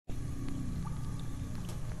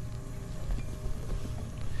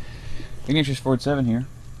Ignatius Ford 7 here,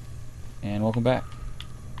 and welcome back.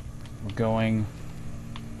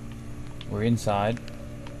 We're inside,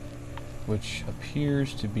 which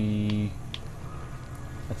appears to be,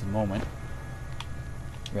 at the moment,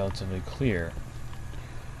 relatively clear.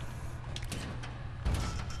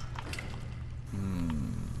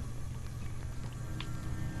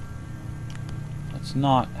 Let's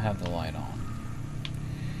not have the light on.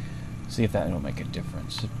 See if that will make a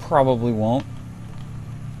difference. It probably won't.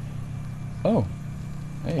 Oh,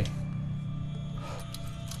 hey.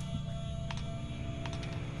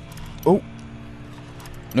 Oh,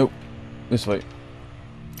 nope. This way.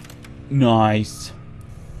 Nice.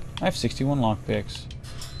 I have 61 lockpicks.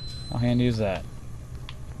 How handy is that?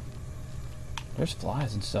 There's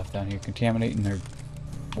flies and stuff down here contaminating their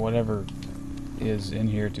whatever is in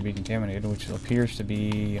here to be contaminated, which appears to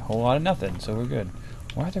be a whole lot of nothing, so we're good.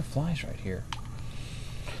 Why are there flies right here?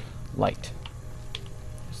 Light.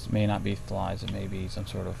 This may not be flies, it may be some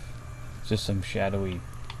sort of, just some shadowiness.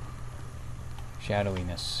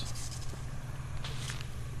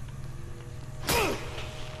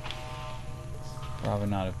 Probably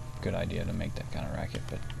not a good idea to make that kind of racket,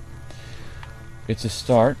 but it's a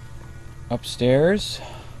start. Upstairs.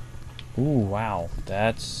 Ooh, wow.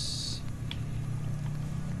 That's...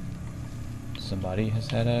 somebody has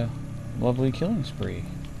had a lovely killing spree.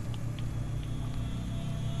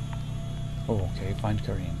 Oh, okay. Find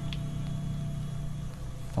Karim.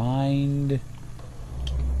 Find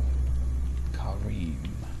Karim.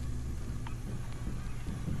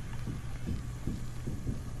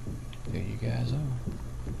 There you guys are.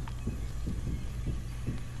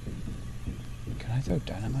 Can I throw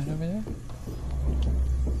dynamite over there?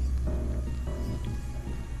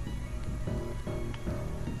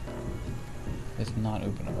 It's not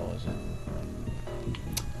openable, is it?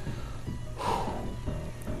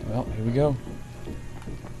 Well, here we go.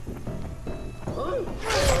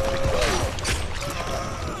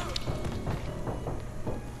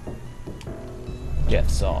 Death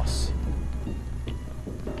sauce.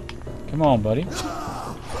 Come on, buddy.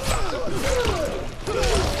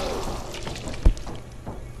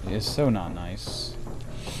 It's so not nice.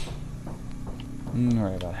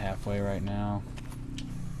 We're about halfway right now.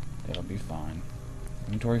 That'll be fine.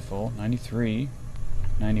 Inventory full. 93,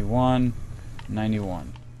 91,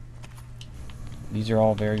 91. These are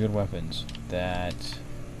all very good weapons that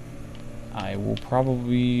I will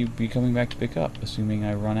probably be coming back to pick up, assuming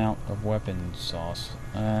I run out of weapon sauce.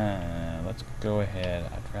 Let's go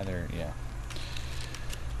ahead. I'd rather, yeah.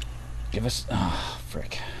 Give us... oh,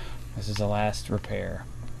 frick. This is the last repair.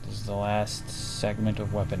 This is the last segment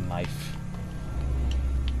of weapon life.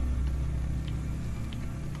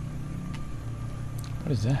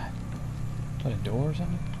 What is that? Is that a door or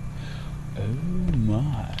something? Oh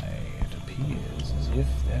my. It appears as if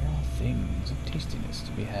there are things of tastiness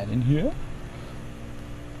to be had in here.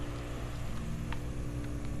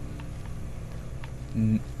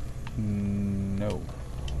 No.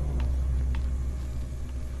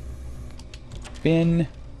 Bin.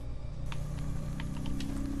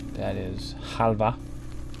 That is halva,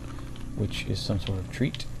 which is some sort of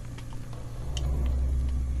treat.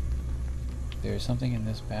 There's something in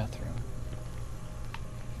this bathroom.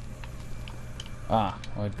 Ah,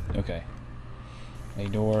 okay. A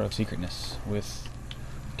door of secretness with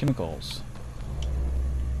chemicals.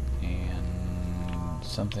 And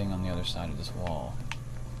something on the other side of this wall.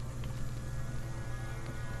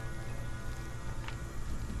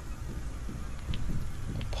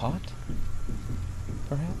 A pot?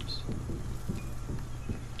 Perhaps?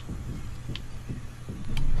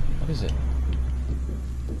 What is it?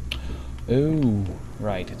 Oh,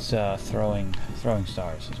 right. It's throwing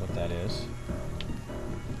stars is what that is.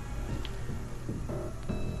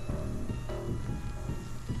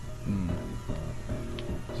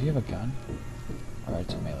 Does he have a gun? Alright,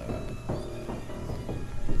 it's a melee weapon.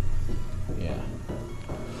 Yeah.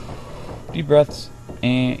 Deep breaths,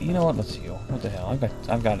 and you know what? Let's heal. What the hell?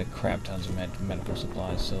 I've got a crap tons of medical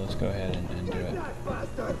supplies, so let's go ahead and do it.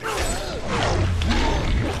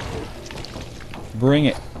 Bring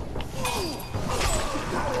it.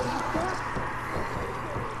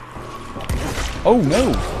 Oh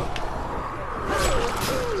no!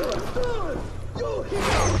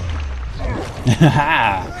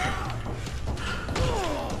 Haha!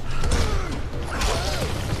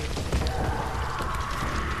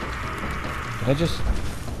 Did I just...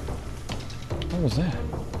 what was that?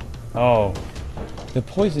 Oh. The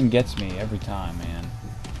poison gets me every time, man.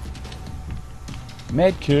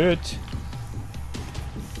 Medkit!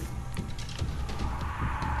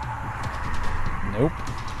 Nope.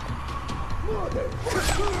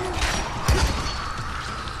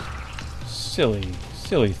 Silly,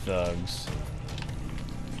 silly thugs.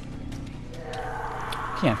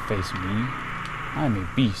 Can't face me. I'm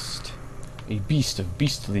a beast. A beast of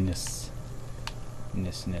beastliness.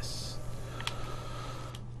 Ness.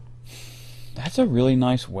 That's a really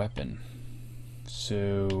nice weapon.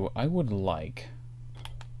 So I would like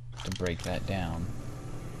to break that down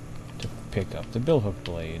to pick up the billhook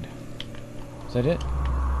blade. Is that it?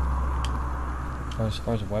 As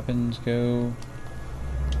far as weapons go?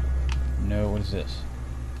 No, what is this?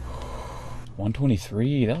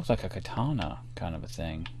 123? That looks like a katana kind of a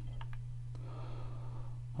thing.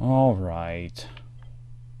 Alright.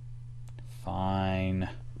 Fine.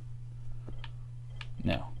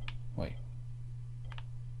 No. Wait.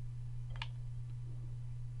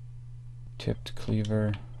 Tipped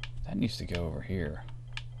cleaver. That needs to go over here.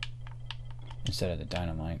 Instead of the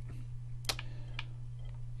dynamite.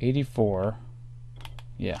 84.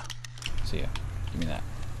 Yeah. See ya. Give me that.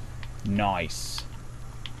 Nice.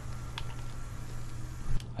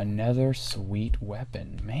 Another sweet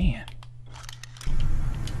weapon. Man.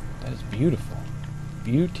 That is beautiful.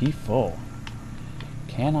 Beautiful.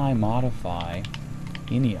 Can I modify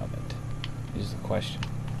any of it? Is the question.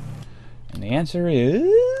 And the answer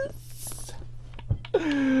is...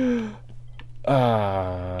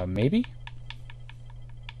 maybe?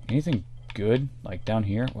 Anything good? Like down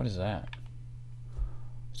here? What is that?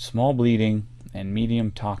 Small bleeding and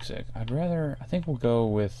medium toxic. I think we'll go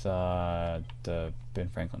with the Ben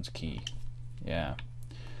Franklin's key. Yeah.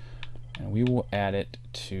 And we will add it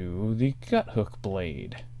to the gut hook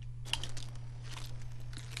blade.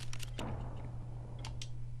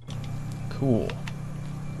 Cool.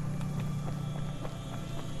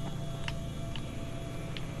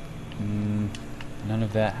 None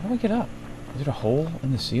of that. How do I get up? Is there a hole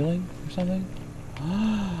in the ceiling or something?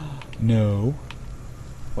 No.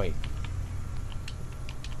 Wait.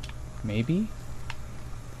 Maybe?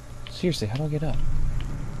 Seriously, how do I get up?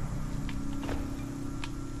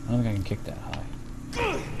 I don't think I can kick that high.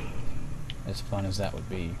 As fun as that would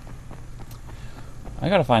be. I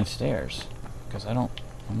gotta find stairs. Because I'm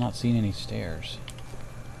not seeing any stairs.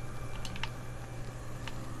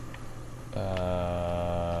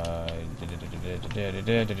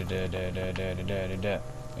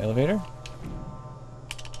 Elevator?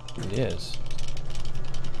 It is.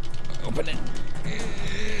 Open it.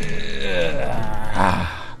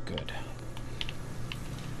 Good.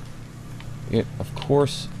 It, of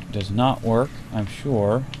course, does not work, I'm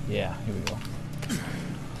sure. Yeah, here we go.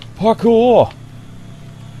 Parkour!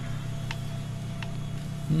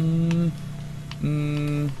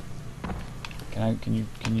 Can you,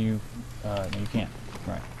 no you can't.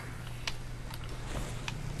 Right.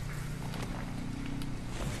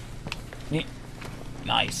 Neat.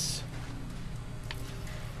 Nice.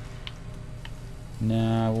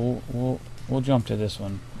 Nah, we'll jump to this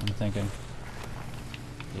one, I'm thinking.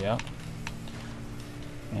 Yep.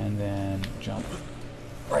 And then jump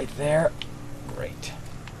right there. Great.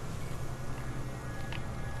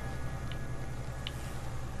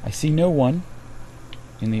 I see no one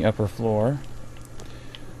in the upper floor.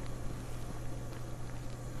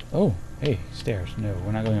 Oh, hey, stairs. No,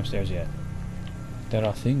 we're not going upstairs yet. There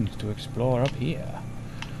are things to explore up here.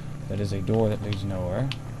 That is a door that leads nowhere.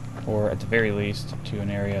 Or, at the very least, to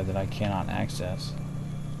an area that I cannot access.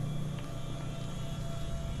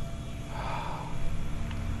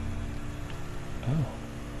 Oh.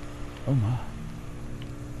 Oh my.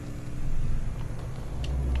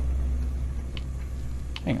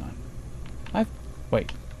 Hang on.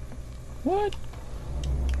 Wait. What?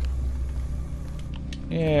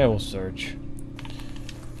 Yeah, we'll search.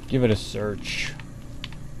 Give it a search.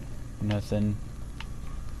 Nothing.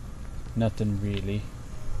 Nothing really.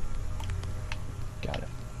 Got it.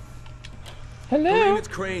 Hello? Karim, it's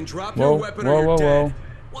Crane. Drop your weapon or you're dead.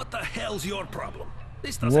 What the hell's your problem?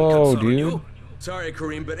 This doesn't concern you. Sorry,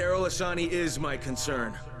 Karim, but Erol Asani is my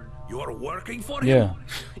concern. You're working for him? Yeah.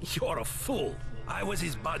 You're a fool. I was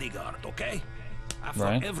his bodyguard, okay?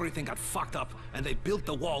 After everything got fucked up and they built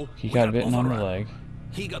the wall, he got bitten on the leg.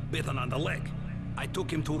 He got bitten on the leg. I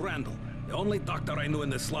took him to Randall, the only doctor I knew in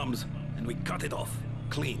the slums, and we cut it off.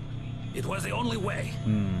 Clean. It was the only way.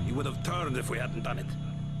 He would have turned if we hadn't done it.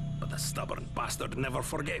 But the stubborn bastard never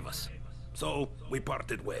forgave us. So, we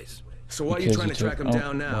parted ways. So why are you trying to track him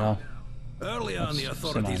down now? Early on, the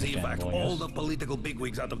authorities evac all the political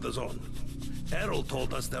bigwigs out of the zone. Erol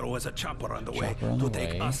told us there was a chopper on the way to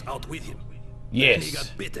take us out with him. Yes.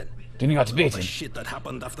 Then he got bitten. All the shit that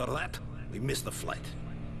happened after that, we missed the flight.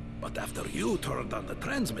 But after you turned on the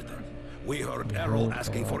transmitter, we heard Erol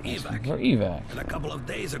asking for evac. And a couple of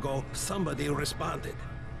days ago, somebody responded.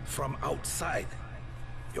 From outside.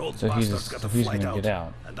 The old So bastard's got to he's flight gonna out, get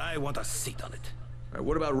out. and I want a seat on it. Alright,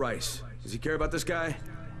 what about Rice? Does he care about this guy?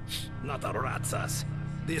 Not a rat's ass.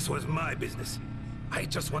 This was my business. I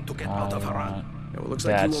just want to get out of Haran. Yeah, well, looks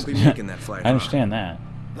like you won't be making that flight. I understand that.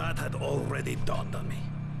 That had already dawned on me.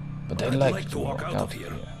 But I'd they'd like to walk out of here.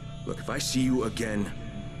 here. Look, if I see you again,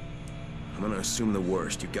 I'm gonna assume the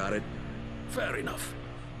worst. You got it? Fair enough.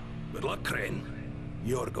 Good luck, Crane.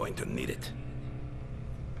 You're going to need it.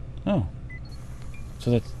 Oh.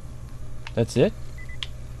 So that's it?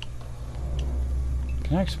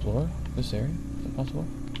 Can I explore this area? Is it possible?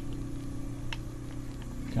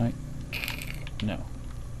 Can I? No.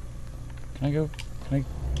 Can I go? Can I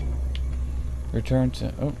return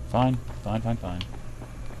to? Oh, fine.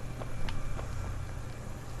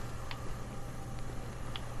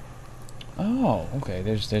 Oh, okay.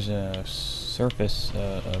 There's a surface,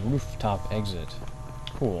 a rooftop exit.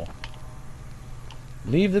 Cool.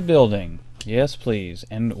 Leave the building. Yes, please.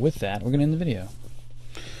 And with that, we're gonna end the video.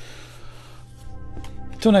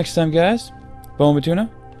 Until next time, guys. Bone Batuna.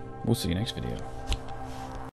 We'll see you next video.